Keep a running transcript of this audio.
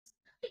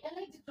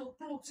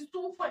clothes. It's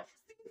so fine.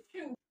 Thank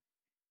you.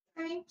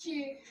 Thank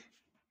you.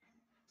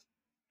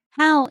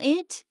 How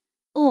it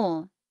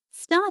all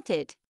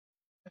started.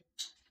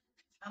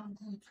 I'm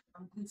good.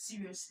 I'm good.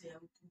 Seriously,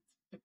 I'm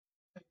good.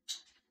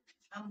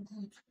 I'm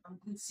good. I'm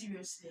good.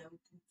 Seriously, I'm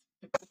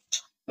good.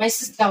 My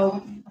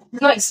sister,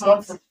 it's not a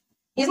small thing.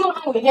 It's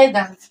not when we heard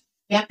that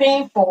we are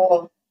paying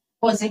for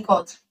what's it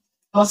called?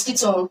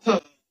 Mosquito.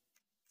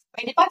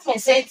 My department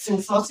said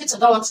since mosquito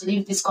don't want to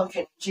leave this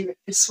country, Nigeria,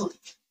 peacefully.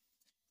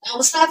 I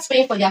will start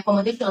paying for the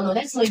accommodation. No,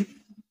 let's know if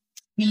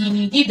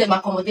we give them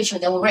accommodation,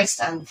 they will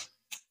rest and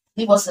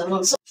leave us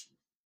alone. So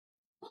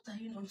what are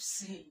you not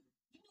saying?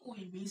 You know what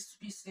it means to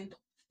be a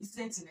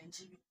student in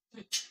Nigeria.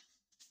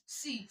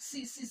 See.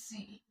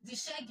 The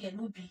share girl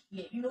no be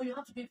here. You know you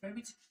have to pay for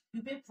everything.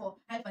 You pay for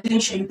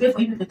hypertension, you pay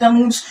for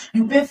vitamins,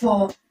 you pay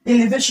for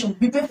elevation,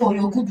 you pay for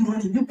your good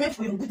morning, you pay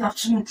for your good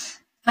afternoon.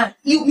 And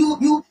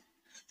you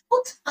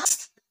put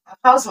us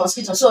house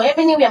mosquito. So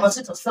anywhere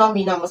mosquito tell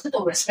me now, mosquito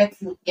will respect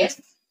you.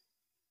 Yes,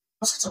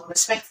 mosquito will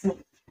respect you.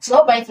 It's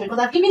not bite me because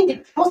I've given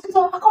the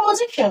mosquito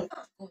accommodation.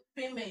 God,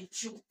 payment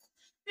joke.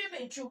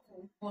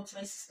 But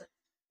my sister,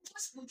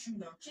 just put you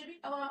now.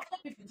 Maybe our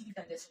other people did it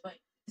and they survive.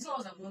 It's not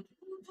us that want to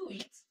do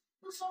it.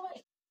 You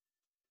survive.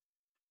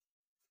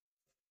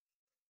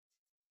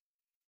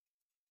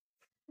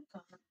 Look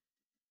at her.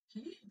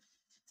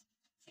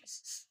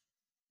 Jesus.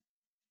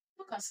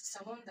 Look at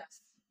Sister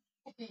Wonders.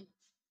 What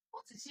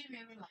is she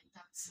wearing like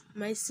that?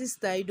 My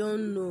sister, I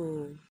don't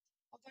know.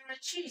 Opera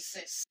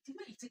Jesus. The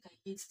way you think I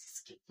hate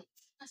this kid.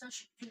 That's how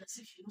she feel as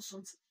if she knows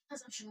something.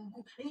 That's how she will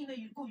go. Anywhere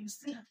you go, you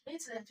see her.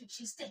 Anything that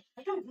she's there.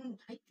 I don't even know.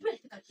 The way I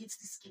think I hate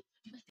this kid.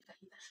 The way I think I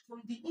hate her.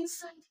 From the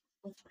inside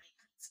of my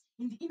heart.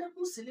 In the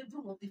innermost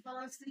cerebrum of the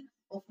fallacy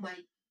of my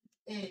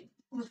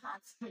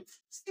heart.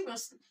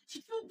 Seriously.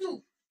 She feel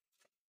do.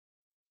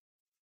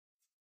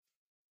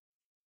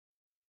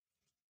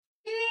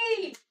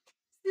 Hey!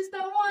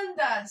 Sister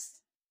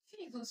Wonders.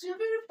 Jesus, you're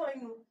very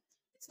fine. Oh.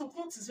 This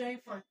clothes is very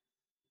fine.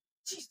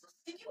 Jesus,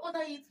 did you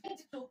order it? Get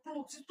it your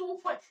clothes. It's so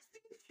fine.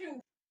 Thank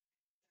you.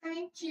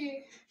 Thank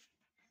you.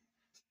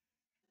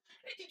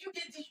 Where did you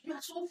get this? You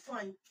are so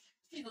fine.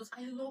 Jesus,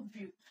 I love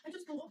you. I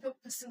just love your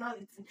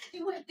personality.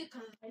 The way I think I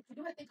like you,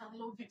 the way I think I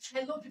love you.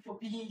 I love you for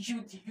being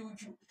you, the you.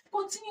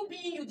 Continue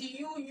being you,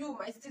 the you,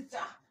 my sister.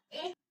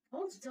 Eh? I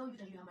want to tell you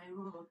that you are my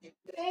role model.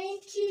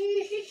 Thank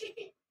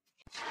you.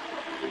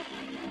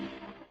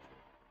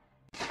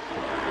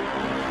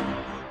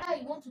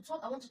 I want to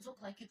talk, I want to talk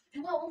like you. The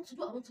way I want to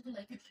do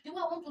like you. The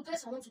way I want to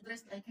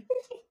dress like you.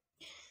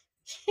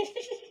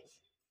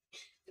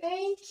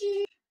 Thank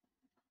you.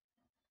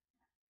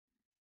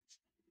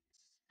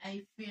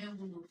 I fear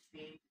will not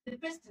fear you. The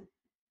person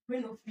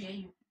will not fear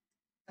you.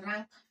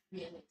 Rank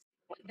fearless.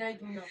 What did I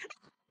do now?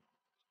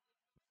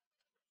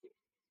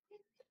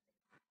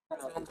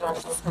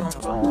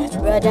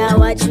 Brother,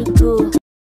 what you do?